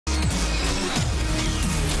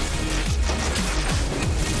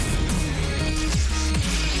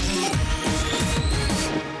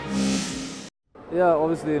Yeah,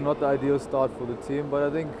 obviously not the ideal start for the team, but I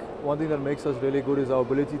think one thing that makes us really good is our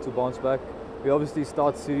ability to bounce back. We obviously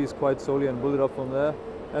start series quite slowly and build it up from there.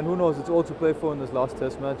 And who knows, it's all to play for in this last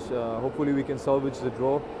test match. Hopefully we can salvage the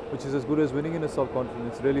draw, which is as good as winning in a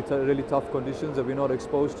subcontinent. It's really tough conditions that we're not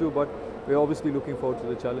exposed to, but we're obviously looking forward to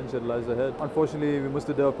the challenge that lies ahead. Unfortunately, we missed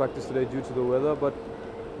a day of practice today due to the weather, but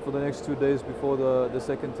for the next 2 days before the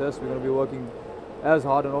second test, we're going to be working as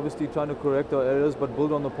hard and obviously trying to correct our errors but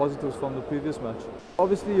build on the positives from the previous match.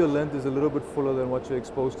 Obviously your length is a little bit fuller than what you're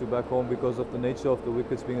exposed to back home because of the nature of the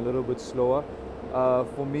wickets being a little bit slower.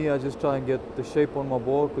 For me, I just try and get the shape on my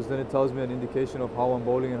ball because then it tells me an indication of how I'm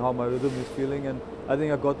bowling and how my rhythm is feeling, and I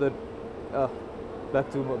think I got that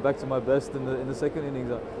back to my best in the second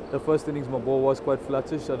innings. The first innings my ball was quite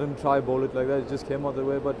flattish. I didn't try bowl it like that, it just came out that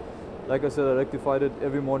way, but like I said, I rectified it.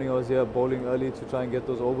 Every morning I was here bowling early to try and get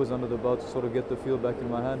those overs under the belt to sort of get the feel back in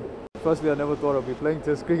my hand. Firstly, I never thought I'd be playing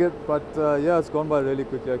Test cricket, but yeah, it's gone by really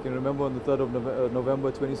quickly. I can remember on the 3rd of November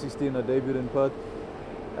 2016, I debuted in Perth,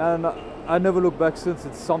 and I never looked back since.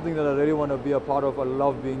 It's something that I really want to be a part of. I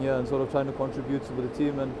love being here and sort of trying to contribute to the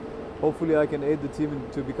team, and hopefully I can aid the team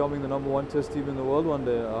into becoming the #1 Test team in the world one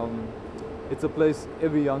day. It's a place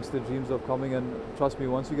every youngster dreams of coming, and trust me,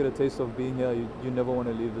 once you get a taste of being here, you never want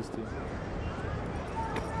to leave this team.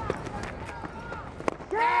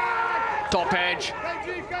 Top edge.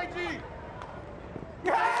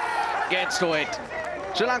 Gets to it.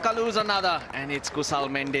 Sri Lanka lose another, and it's Kusal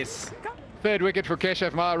Mendis. Third wicket for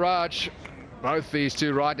Keshav Maharaj. Both these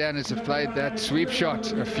two right-handers have played that sweep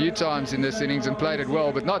shot a few times in this innings and played it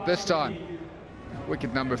well, but not this time.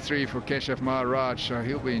 Wicket number 3 for Keshav Maharaj, so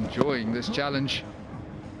he'll be enjoying this challenge.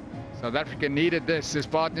 South Africa needed this. This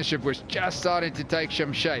partnership was just starting to take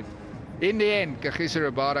some shape. In the end, Kagiso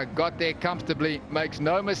Rabada got there comfortably, makes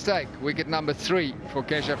no mistake. Wicket number 3 for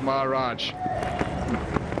Keshav Maharaj.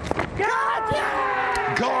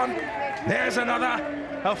 Gone. There's another.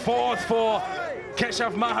 A 4th for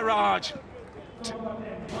Keshav Maharaj.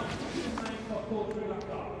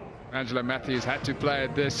 Angelo Matthews had to play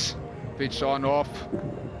at this. Pitch on off.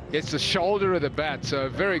 Gets the shoulder of the bat, so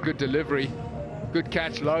very good delivery. Good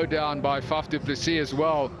catch low down by Faf du Plessis as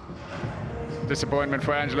well. Disappointment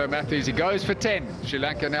for Angelo Matthews. He goes for 10. Sri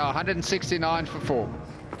Lanka now 169 for 4.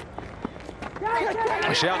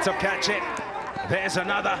 Shouts up, catch it. There's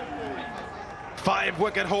another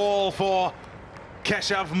 5-wicket haul for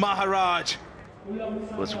Keshav Maharaj.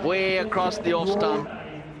 Was way across the off stump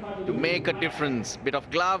to make a difference. Bit of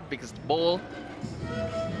glove because the ball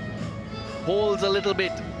holds a little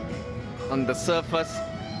bit on the surface.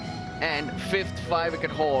 And 5th 5-wicket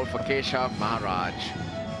haul for Keshav Maharaj.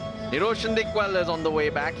 Niroshan Dickwell is on the way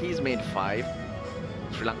back. He's made 5.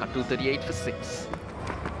 Sri Lanka 238 for 6.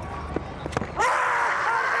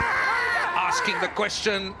 Asking the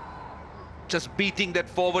question, just beating that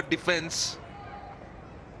forward defense.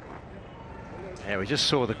 Yeah, we just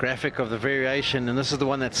saw the graphic of the variation, and this is the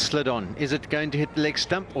one that slid on. Is it going to hit the leg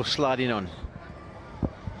stump or sliding on?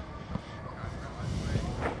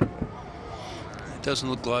 It doesn't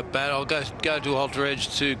look like bad. I'll go to Alter Edge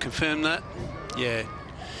to confirm that. Yeah,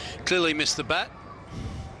 clearly missed the bat.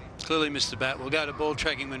 Clearly missed the bat. We'll go to ball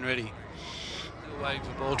tracking when ready. Still waiting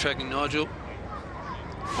for ball tracking, Nigel.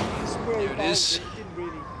 There it is.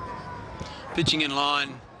 Pitching in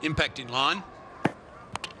line, impact in line.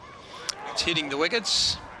 It's hitting the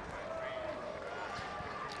wickets.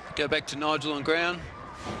 Go back to Nigel on ground.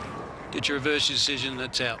 Get your reverse decision,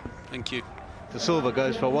 that's out. Thank you. The Silver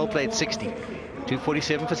goes for a well-played 60.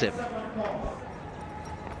 247 for 7.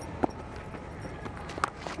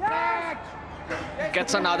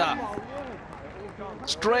 Gets another.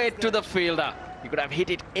 Straight to the fielder. He could have hit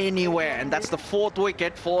it anywhere, and that's the 4th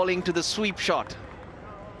wicket falling to the sweep shot.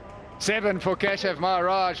 7 for Keshav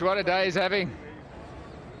Maharaj. What a day he's having.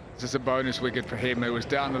 This is a bonus wicket for him. It was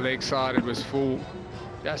down the leg side. It was full.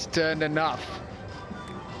 Just turned enough.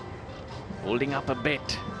 Holding up a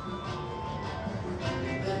bit.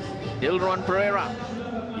 Dilron Pereira.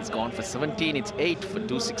 He's gone for 17. It's 8 for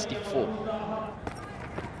 264.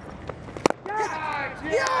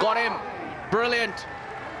 Got him. Brilliant.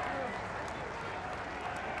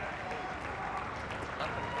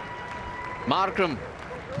 Markram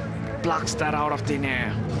plucks that out of thin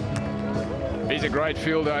air. He's a great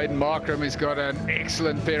fielder, Aiden Markram. He's got an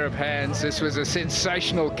excellent pair of hands. This was a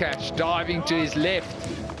sensational catch, diving to his left.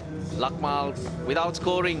 Lakmal without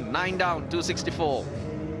scoring, 9 down, 264.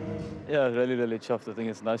 Yeah, really chuffed. I think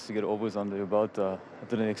it's nice to get overs under your belt. I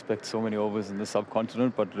didn't expect so many overs in the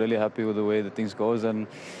subcontinent, but really happy with the way that things goes, and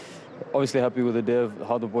obviously happy with the day of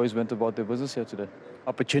how the boys went about their business here today.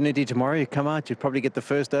 Opportunity tomorrow, you come out, you'd probably get the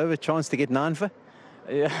first over, chance to get 9 for?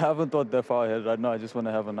 Yeah, I haven't thought that far ahead right now. I just want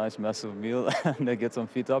to have a nice, massive meal and then get some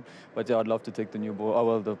feet up. But yeah, I'd love to take the new ball. Oh,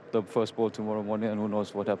 well, the first ball tomorrow morning, and who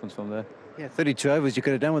knows what happens from there. Yeah, 32 overs you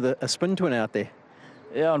could have done with a spin twin out there.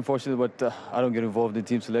 Yeah, unfortunately, but I don't get involved in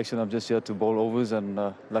team selection. I'm just here to bowl overs, and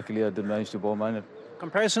luckily I did manage to bowl mine.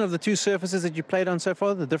 Comparison of the two surfaces that you played on so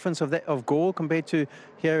far, the difference of Gaul compared to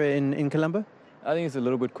here in Colombo? I think it's a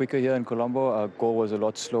little bit quicker here in Colombo. Gaul was a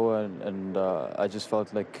lot slower, and I just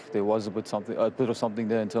felt like there was a bit of something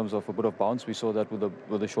there in terms of a bit of bounce. We saw that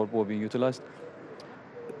with the short ball being utilised.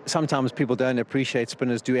 Sometimes people don't appreciate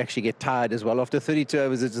spinners do actually get tired as well. After 32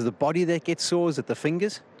 overs, is it the body that gets sore? Is it the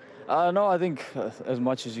fingers? No, I think as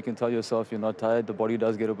much as you can tell yourself you're not tired, the body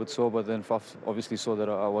does get a bit sore, but then Faf obviously saw that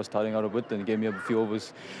I was tiring out a bit and gave me a few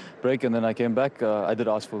overs break, and then I came back. I did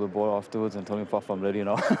ask for the ball afterwards and told him, Faf, I'm ready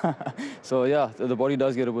now. So yeah, the body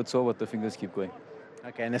does get a bit sore, but the fingers keep going.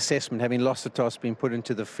 Okay, an assessment, having lost the toss, being put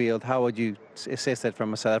into the field, how would you assess that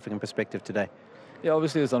from a South African perspective today? Yeah,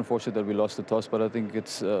 obviously it's unfortunate that we lost the toss, but I think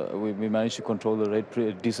it's we managed to control the rate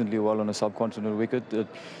pretty decently well on a subcontinental wicket.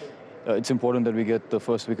 It's important that we get the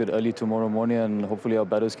first wicket early tomorrow morning, and hopefully our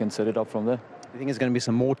batters can set it up from there. Do you think there's going to be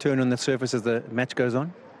some more turn on the surface as the match goes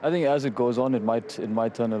on? I think as it goes on, it might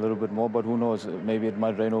turn a little bit more, but who knows? Maybe it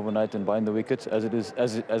might rain overnight and bind the wickets. As it is,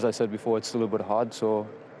 as I said before, it's still a bit hard, so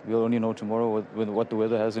we'll only know tomorrow what the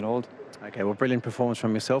weather has in hold. Okay, well, brilliant performance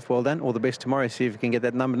from yourself. Well done. All the best tomorrow. See if you can get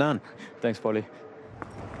that number 9. Thanks, Polly.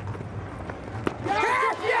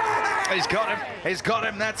 He's got him. He's got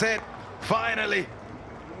him. That's it. Finally.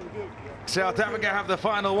 South Africa have the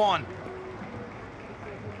final one.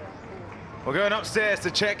 We're going upstairs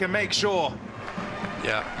to check and make sure.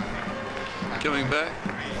 Yeah. Coming back.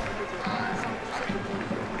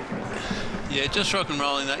 Yeah, just rock and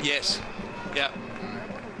rolling that. Yes. Yeah.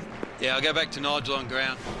 Yeah, I'll go back to Nigel on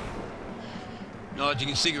ground. Nigel, you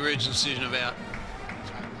can stick a original decision about.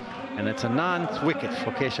 And it's a 9th wicket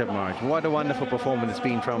for Keshav Maharaj. What a wonderful performance it's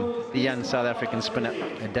been from the young South African spinner.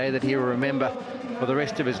 A day that he will remember for the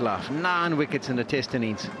rest of his life. 9 wickets in the test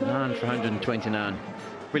innings. 9 for 129.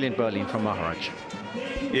 Brilliant bowling from Maharaj.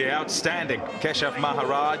 Yeah, outstanding. Keshav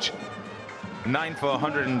Maharaj, 9 for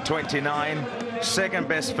 129. Second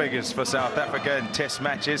best figures for South Africa in test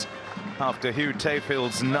matches after Hugh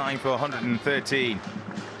Tayfield's 9 for 113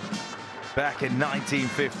 back in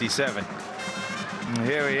 1957. And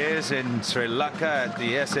here he is in Sri Lanka at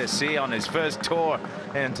the SSC on his first tour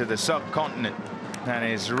into the subcontinent, and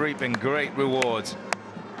he's reaping great rewards.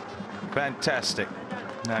 Fantastic.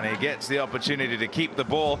 And he gets the opportunity to keep the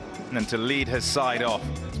ball and to lead his side off.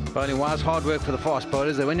 Bowling wise, hard work for the fast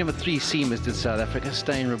bowlers. They went in with 3 seamers, did South Africa.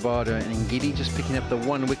 Steyn, Rabada and Ngidi, just picking up the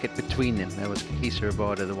 1 wicket between them. That was Kakisa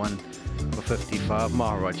Rabada, the one for 55.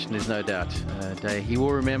 Maharaj, there's no doubt. Day he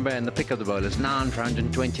will remember, and the pick of the bowlers, 9 for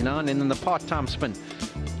 129. And then the part-time spin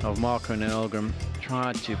of Markram and Elgram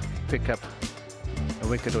tried to pick up a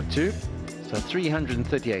wicket or 2. So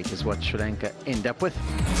 338 is what Sri Lanka end up with.